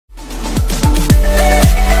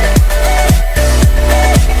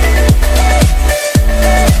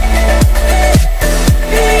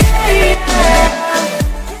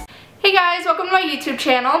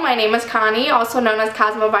my name is Connie, also known as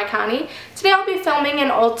Cosmobyconnie. Today I'll be filming an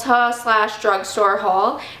Ulta / drugstore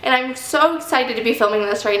haul, and I'm so excited to be filming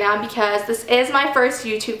this right now because this is my first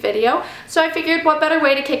YouTube video, so I figured what better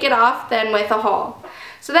way to kick it off than with a haul.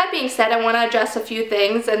 So that being said, I want to address a few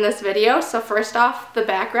things in this video. So first off, the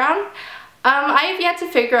background. I have yet to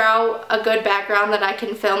figure out a good background that I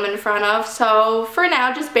can film in front of, so for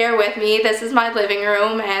now just bear with me. This is my living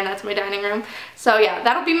room and that's my dining room, so yeah,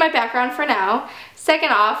 that'll be my background for now.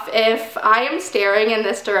 Second off, if I am staring in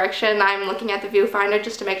this direction, I'm looking at the viewfinder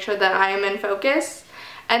just to make sure that I am in focus.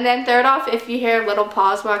 And then third off, if you hear little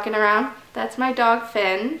paws walking around, that's my dog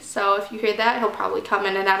Finn, so if you hear that, he'll probably come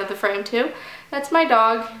in and out of the frame too. That's my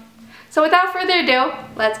dog. So without further ado,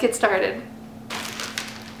 let's get started.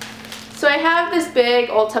 So I have this big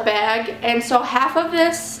Ulta bag, and so half of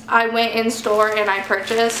this I went in store and I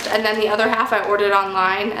purchased, and then the other half I ordered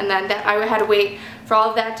online, and then I had to wait for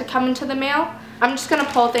all of that to come into the mail. I'm just going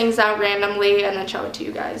to pull things out randomly and then show it to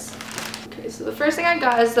you guys. Okay, so the first thing I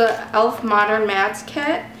got is the e.l.f. Modern Mats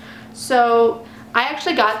kit. So I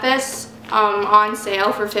actually got this on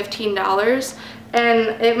sale for $15.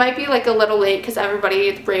 And it might be like a little late because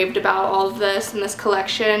everybody raved about all of this in this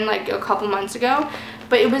collection like a couple months ago.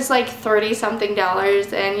 But it was like $30 something,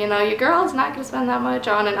 and you know, your girl is not going to spend that much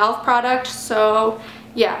on an e.l.f. product. So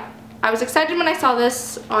yeah, I was excited when I saw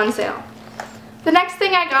this on sale. The next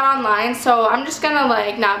thing I got online, so I'm just going to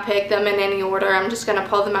like not pick them in any order. I'm just going to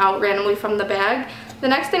pull them out randomly from the bag. The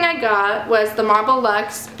next thing I got was the Marble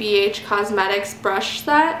Luxe BH Cosmetics brush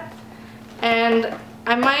set. And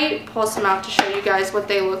I might pull some out to show you guys what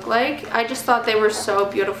they look like. I just thought they were so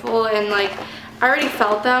beautiful, and like I already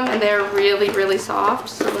felt them and they're really, really soft.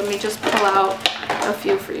 So let me just pull out a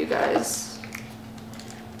few for you guys.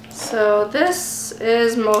 So this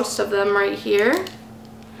is most of them right here.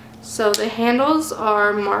 So the handles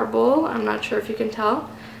are marble, I'm not sure if you can tell.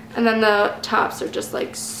 And then the tops are just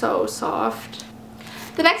like so soft.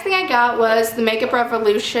 The next thing I got was the Makeup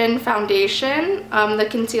Revolution foundation, the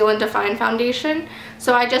Conceal and Define foundation.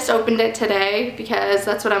 So I just opened it today because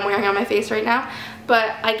that's what I'm wearing on my face right now.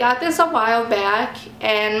 But I got this a while back,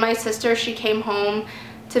 and my sister, she came home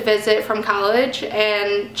to visit from college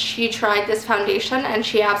and she tried this foundation and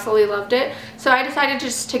she absolutely loved it. So I decided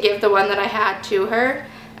just to give the one that I had to her.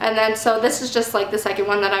 And then so this is just like the second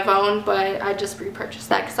one that I've owned, but I just repurchased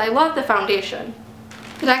that because I love the foundation.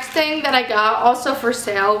 The next thing that I got, also for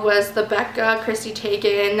sale, was the Becca Chrissy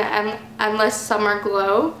Teigen Endless Summer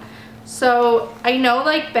Glow. So I know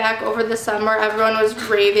like back over the summer everyone was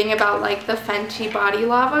raving about like the Fenty body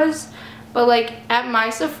lavas, but like at my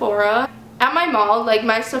Sephora, at my mall, like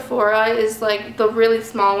my Sephora is like the really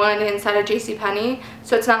small one inside of JCPenney,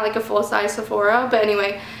 so it's not like a full-size Sephora. But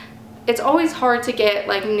anyway, it's always hard to get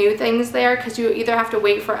like new things there because you either have to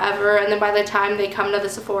wait forever, and then by the time they come to the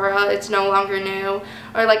Sephora it's no longer new,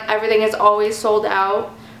 or like everything is always sold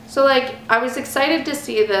out. So like I was excited to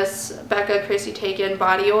see this Becca Chrissy Teigen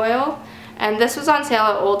body oil, and this was on sale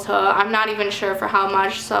at Ulta. I'm not even sure for how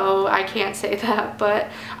much, so I can't say that, but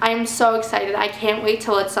I am so excited. I can't wait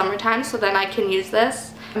till it's summertime so then I can use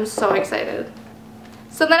this. I'm so excited.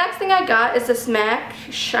 So the next thing I got is this MAC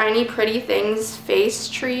Shiny Pretty Things Face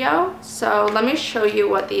Trio. So let me show you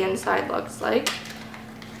what the inside looks like.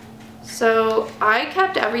 So I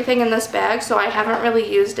kept everything in this bag, so I haven't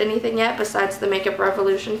really used anything yet besides the Makeup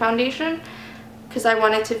Revolution foundation because I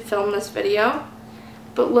wanted to film this video.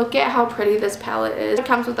 But look at how pretty this palette is. It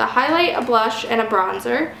comes with a highlight, a blush, and a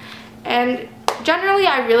bronzer. And generally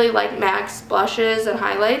I really like MAC's blushes and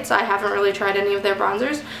highlights. I haven't really tried any of their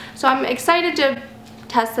bronzers, so I'm excited to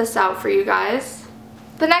test this out for you guys.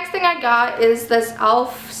 The next thing I got is this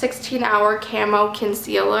e.l.f. 16-hour Camo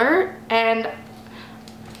Concealer, and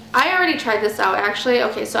I already tried this out actually.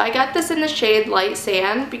 Okay, so I got this in the shade Light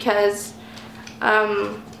Sand because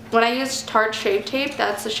when I used Tarte Shape Tape,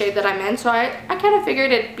 that's the shade that I'm in, so I kind of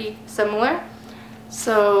figured it'd be similar.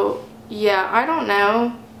 So yeah, I don't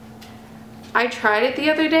know. I tried it the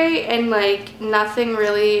other day and like nothing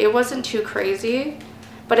really, it wasn't too crazy,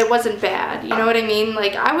 but it wasn't bad, you know what I mean?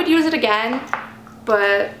 Like I would use it again,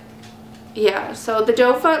 but yeah. So the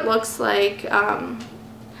doe foot looks like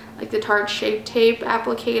the Tarte Shape Tape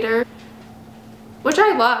applicator, which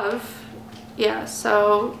I love. Yeah,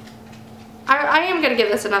 so I am gonna give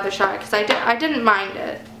this another shot because I didn't mind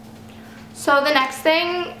it. So the next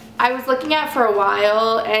thing I was looking at for a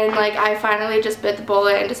while, and like I finally just bit the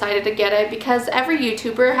bullet and decided to get it because every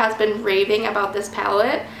YouTuber has been raving about this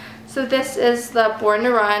palette. So this is the Born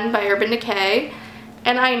to Run by Urban Decay,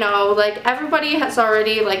 and I know like everybody has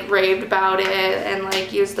already like raved about it and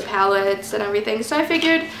like used the palettes and everything, so I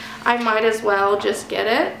figured I might as well just get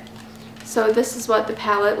it. So this is what the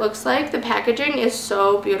palette looks like. The packaging is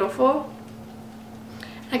so beautiful.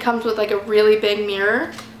 It comes with like a really big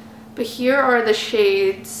mirror. But here are the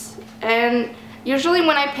shades. And usually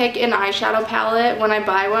when I pick an eyeshadow palette, when I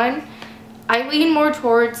buy one, I lean more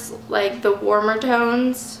towards like the warmer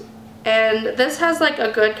tones. And this has like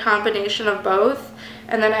a good combination of both.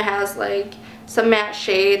 And then it has like some matte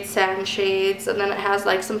shades, satin shades, and then it has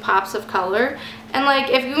like some pops of color. And like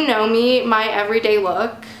if you know me, my everyday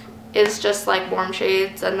look is just like warm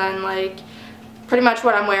shades and then like pretty much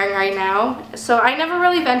what I'm wearing right now. So I never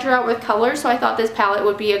really venture out with color, so I thought this palette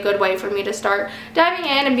would be a good way for me to start diving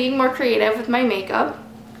in and being more creative with my makeup.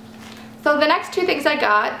 So the next two things I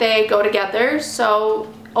got, they go together.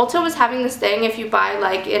 So Ulta was having this thing, if you buy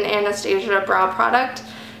like an Anastasia brow product,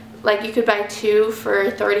 like you could buy 2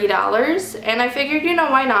 for $30, and I figured, you know,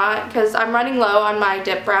 why not, because I'm running low on my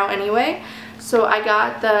dip brow anyway. So I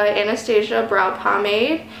got the Anastasia brow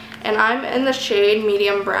pomade, and I'm in the shade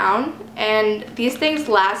medium brown, and these things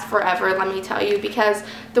last forever, let me tell you, because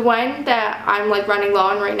the one that I'm like running low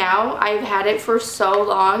on right now, I've had it for so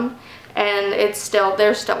long, and there's still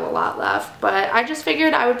a lot left, but I just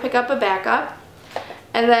figured I would pick up a backup.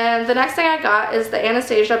 And then the next thing I got is the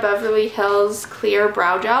Anastasia Beverly Hills Clear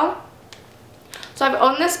Brow Gel. So I've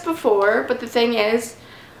owned this before, but the thing is,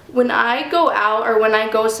 when I go out or when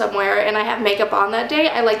I go somewhere and I have makeup on that day,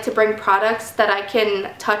 I like to bring products that I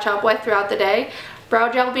can touch up with throughout the day,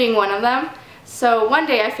 brow gel being one of them. So one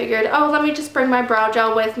day I figured, oh, let me just bring my brow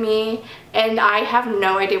gel with me, and I have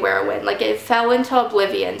no idea where it went. Like, it fell into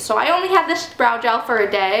oblivion. So I only had this brow gel for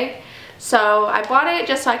a day. So I bought it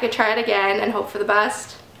just so I could try it again and hope for the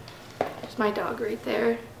best. There's my dog right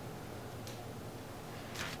there.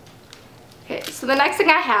 Okay, so the next thing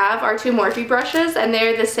I have are 2 Morphe brushes, and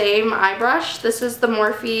they're the same eye brush. This is the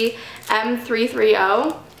Morphe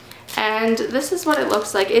M330, and this is what it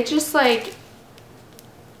looks like. It's just like,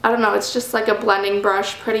 I don't know, it's just like a blending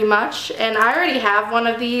brush pretty much. And I already have one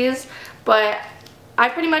of these, but I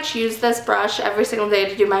pretty much use this brush every single day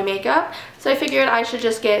to do my makeup, so I figured I should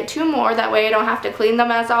just get 2 more, that way I don't have to clean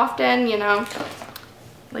them as often, you know,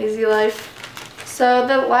 lazy life. So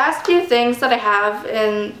the last few things that I have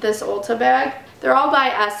in this Ulta bag, they're all by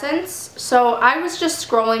Essence. So I was just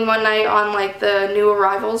scrolling one night on like the new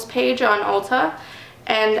arrivals page on Ulta,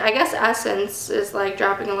 and I guess Essence is like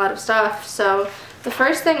dropping a lot of stuff. So the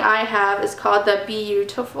first thing I have is called the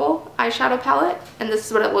Beautiful eyeshadow palette, and this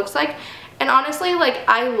is what it looks like. And honestly, like,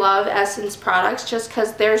 I love Essence products just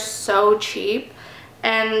because they're so cheap,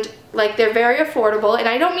 and like they're very affordable. And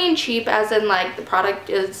I don't mean cheap as in like the product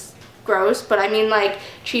is gross, but I mean like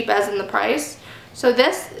cheap as in the price. So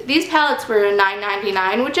these palettes were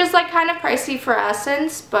 $9.99, which is like kind of pricey for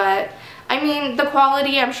Essence, but I mean the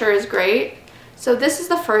quality I'm sure is great. So this is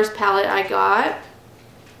the first palette I got.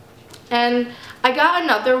 And I got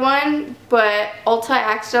another one, but Ulta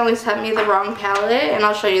accidentally sent me the wrong palette, and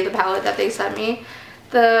I'll show you the palette that they sent me.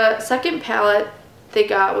 The second palette they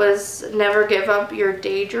got was Never Give Up Your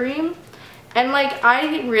Daydream. And like,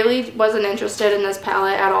 I really wasn't interested in this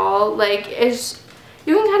palette at all. Like,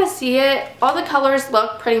 you can kind of see it. All the colors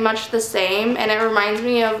look pretty much the same, and it reminds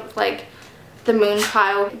me of like the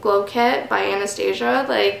Moonpile Glow Kit by Anastasia.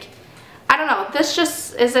 Like, I don't know, this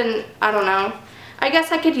just isn't, I don't know. I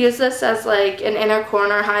guess I could use this as like an inner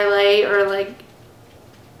corner highlight or like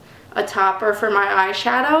a topper for my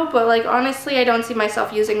eyeshadow, but like honestly I don't see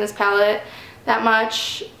myself using this palette that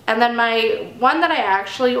much. And then my one that I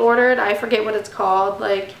actually ordered, I forget what it's called,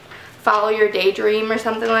 like Follow Your Daydream or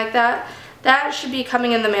something like that. That should be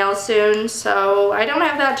coming in the mail soon, so I don't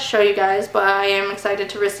have that to show you guys, but I am excited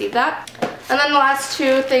to receive that. And then the last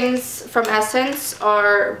 2 things from Essence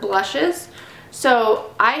are blushes.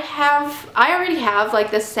 So I already have like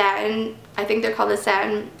the satin, I think they're called the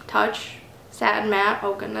Satin Touch, Satin Matte,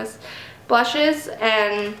 oh goodness, blushes,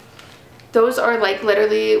 and those are like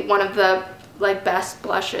literally one of the like best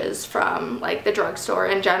blushes from like the drugstore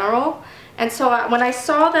in general. And so when I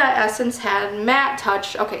saw that Essence had Matte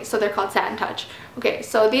Touch, okay, so they're called Satin Touch. Okay,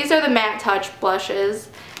 so these are the Matte Touch blushes,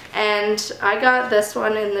 and I got this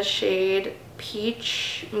one in the shade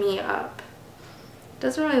Peach Me Up.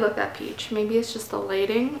 Doesn't really look that peach. Maybe it's just the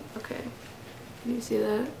lighting. Okay, can you see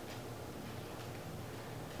that?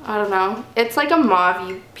 I don't know. It's like a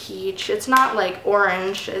mauve-y peach. It's not like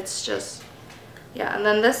orange. It's just, yeah. And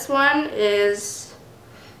then this one is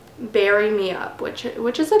Berry Me Up, which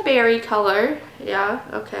is a berry color. Yeah,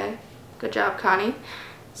 okay. Good job, Connie.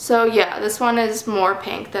 So yeah, this one is more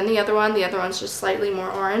pink than the other one. The other one's just slightly more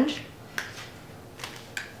orange.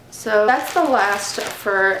 So that's the last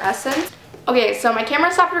for Essence. Okay, so my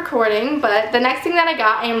camera stopped recording, but the next thing that I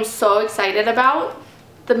got I am so excited about.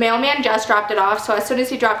 the mailman just dropped it off, so as soon as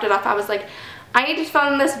he dropped it off, I was like, I need to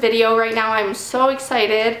film this video right now. I'm so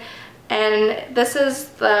excited. And this is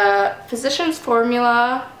the Physicians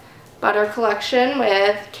Formula Butter Collection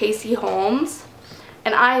with Casey Holmes.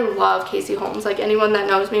 And I love Casey Holmes. Like, anyone that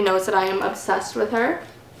knows me knows that I am obsessed with her.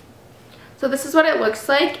 So this is what it looks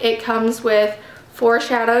like. It comes with 4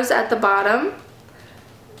 shadows at the bottom.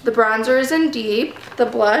 The bronzer is in Deep. The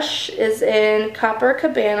blush is in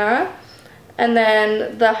Copacabana. And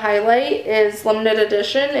then the highlight is limited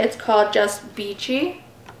edition. It's called Just Beachy.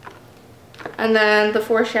 And then the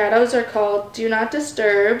 4 shadows are called Do Not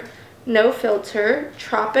Disturb, No Filter,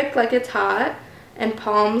 Tropic Like It's Hot, and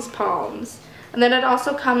Palms Palms. And then it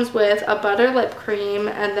also comes with a butter lip cream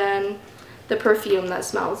and then the perfume that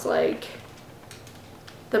smells like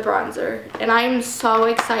the bronzer. And I'm so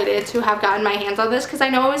excited to have gotten my hands on this because I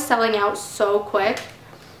know it was selling out so quick.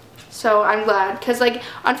 So I'm glad, because like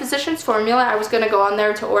on Physicians Formula I was going to go on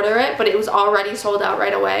there to order it, but it was already sold out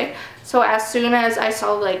right away. So as soon as I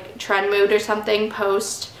saw like Trend Mood or something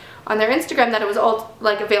post on their Instagram that it was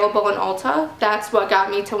like available in Ulta, that's what got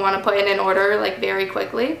me to want to put in an order like very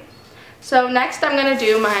quickly. So next I'm going to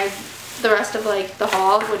do the rest of like the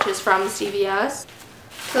haul, which is from CVS.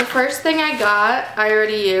 So the first thing I got, I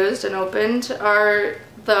already used and opened, are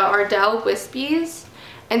the Ardell Wispies.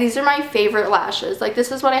 And these are my favorite lashes. Like, this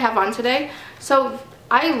is what I have on today. So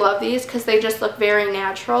I love these because they just look very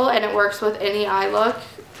natural and it works with any eye look.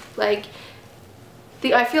 Like,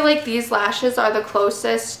 I feel like these lashes are the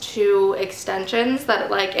closest to extensions that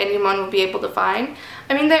like anyone would be able to find.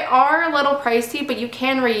 I mean, they are a little pricey, but you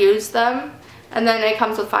can reuse them. And then it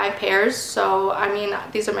comes with 5 pairs. So, I mean,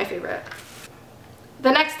 these are my favorite.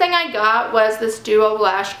 The next thing I got was this Duo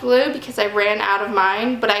Lash Glue because I ran out of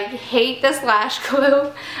mine, but I hate this lash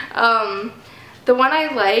glue. The one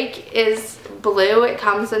I like is blue. It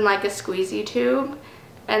comes in like a squeezy tube,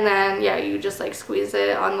 and then yeah, you just like squeeze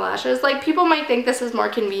it on the lashes. Like, people might think this is more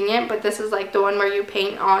convenient, but this is like the one where you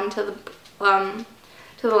paint onto the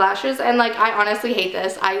lashes, and like I honestly hate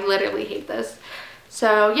this. I literally hate this.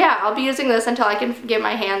 So yeah, I'll be using this until I can get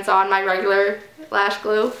my hands on my regular lash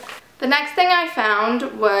glue. The next thing I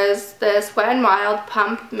found was this Wet n Wild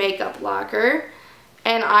Pump Makeup Locker,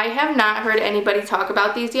 and I have not heard anybody talk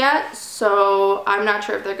about these yet, so I'm not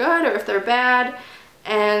sure if they're good or if they're bad.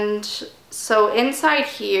 And so inside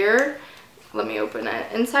here, let me open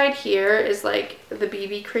it. Inside here is like the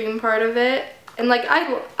BB cream part of it, and like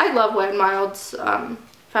I love Wet n Wild's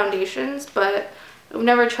foundations, but I've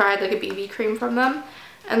never tried like a BB cream from them.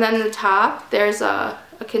 And then the top, there's a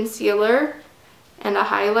concealer and a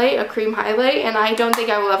highlight, a cream highlight, and I don't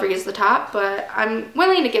think I will ever use the top, but I'm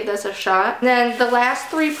willing to give this a shot. And then the last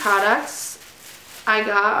 3 products I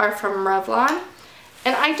got are from Revlon,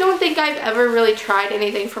 and I don't think I've ever really tried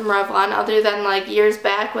anything from Revlon other than like years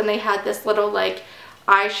back when they had this little like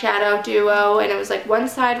eyeshadow duo, and it was like one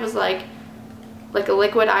side was like a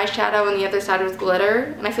liquid eyeshadow and the other side was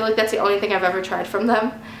glitter, and I feel like that's the only thing I've ever tried from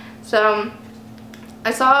them. So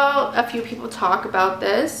I saw a few people talk about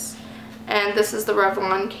this, and this is the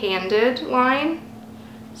Revlon Candid line.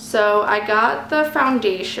 So I got the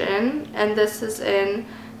foundation, and this is in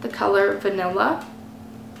the color Vanilla.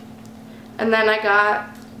 And then I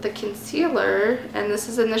got the concealer, and this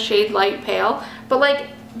is in the shade Light Pale. But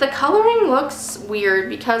like, the coloring looks weird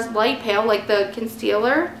because Light Pale, like the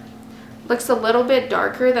concealer, looks a little bit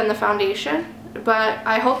darker than the foundation. But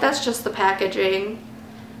I hope that's just the packaging.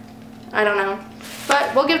 I don't know.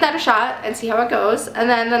 But we'll give that a shot and see how it goes. And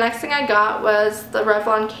then the next thing I got was the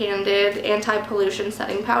Revlon Candid Anti-Pollution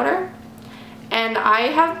Setting Powder. And I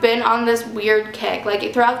have been on this weird kick.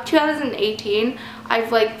 Like, throughout 2018,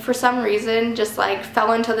 I've like, for some reason, just like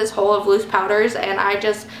fell into this hole of loose powders, and I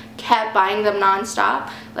just kept buying them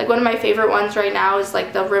non-stop. Like, one of my favorite ones right now is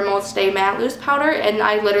like the Rimmel Stay Matte Loose Powder, and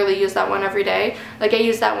I literally use that one every day. Like, I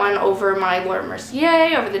use that one over my Laura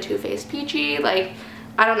Mercier, over the Too Faced Peachy, like,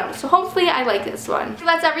 I don't know. So hopefully I like this one. So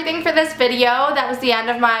that's everything for this video. That was the end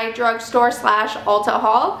of my drugstore / Ulta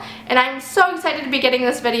haul. And I'm so excited to be getting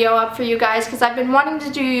this video up for you guys because I've been wanting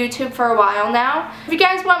to do YouTube for a while now. If you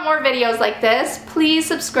guys want more videos like this, please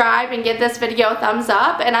subscribe and give this video a thumbs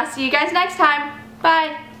up. And I'll see you guys next time.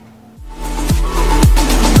 Bye.